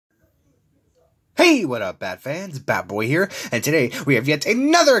Hey, what up, Bat fans? Batboy here, and today we have yet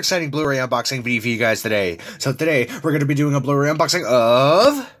another exciting Blu-ray unboxing video for you guys today. So today, we're going to be doing a Blu-ray unboxing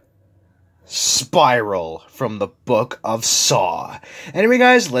of Spiral from the Book of Saw. Anyway,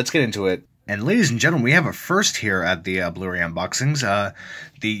 guys, let's get into it. And ladies and gentlemen, we have a first here at the Blu-ray unboxings.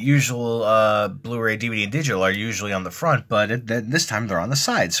 The usual Blu-ray, DVD, and digital are usually on the front, but this time they're on the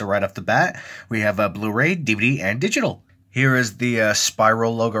side. So right off the bat, we have Blu-ray, DVD, and digital. Here is the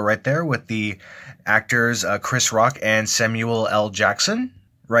Spiral logo right there with the actors Chris Rock and Samuel L. Jackson.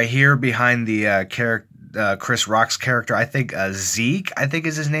 Right here behind the Chris Rock's character, I think Zeke, I think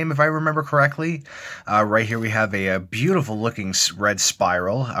is his name if I remember correctly. Right here we have a beautiful looking red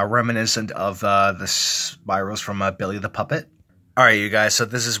spiral, reminiscent of the spirals from Billy the Puppet. Alright you guys, so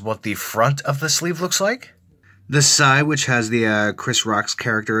this is what the front of the sleeve looks like. This side, which has the Chris Rock's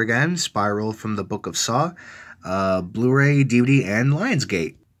character again, Spiral from the Book of Saw. Blu-ray, DVD, and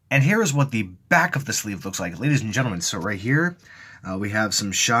Lionsgate. And here is what the back of the sleeve looks like, ladies and gentlemen. So right here, we have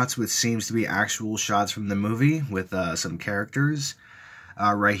some shots which seems to be actual shots from the movie with some characters.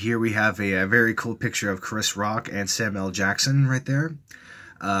 Right here we have a very cool picture of Chris Rock and Samuel L. Jackson right there.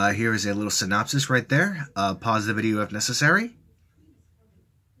 Here is a little synopsis right there. Pause the video if necessary.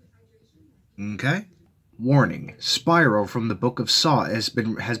 Okay. Warning, Spiral from the Book of Saw has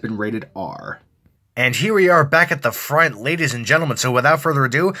been rated R. And here we are back at the front, ladies and gentlemen. So without further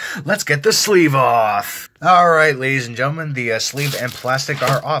ado, let's get the sleeve off. Alright, ladies and gentlemen, the sleeve and plastic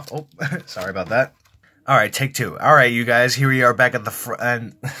are off. Oh, sorry about that. Alright, take two. Alright, you guys, here we are back at the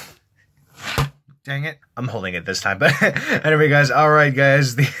front. Dang it. I'm holding it this time. But anyway, guys, alright,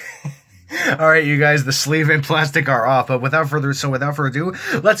 guys. Alright, you guys, the sleeve and plastic are off. But without further ado,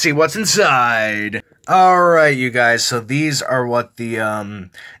 let's see what's inside. Alright, you guys, so these are what the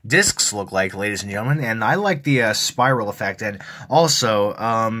discs look like, ladies and gentlemen, and I like the spiral effect, and also,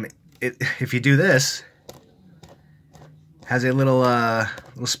 if you do this, has a little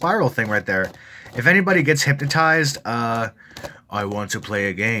spiral thing right there. If anybody gets hypnotized, I want to play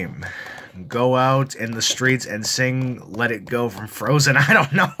a game. Go out in the streets and sing Let It Go from Frozen, I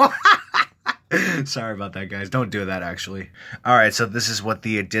don't know. Sorry about that, guys. Don't do that, actually. Alright, so this is what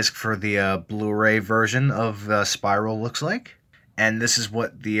the disc for the Blu-ray version of Spiral looks like. And this is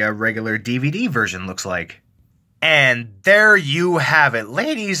what the regular DVD version looks like. And there you have it,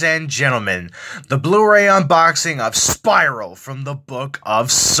 ladies and gentlemen. The Blu-ray unboxing of Spiral from the Book of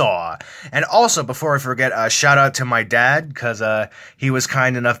Saw. And also, before I forget, shout out to my dad, because he was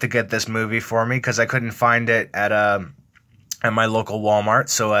kind enough to get this movie for me, because I couldn't find it at my local Walmart.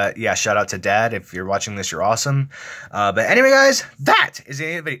 So, yeah, shout out to Dad. If you're watching this, you're awesome. But anyway, guys, that is the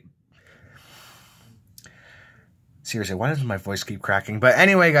end of the video. Seriously, why does my voice keep cracking? But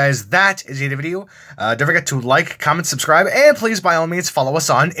anyway, guys, that is the end of the video. Don't forget to like, comment, subscribe, and please, by all means, follow us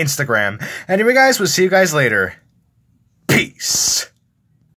on Instagram. Anyway, guys, we'll see you guys later.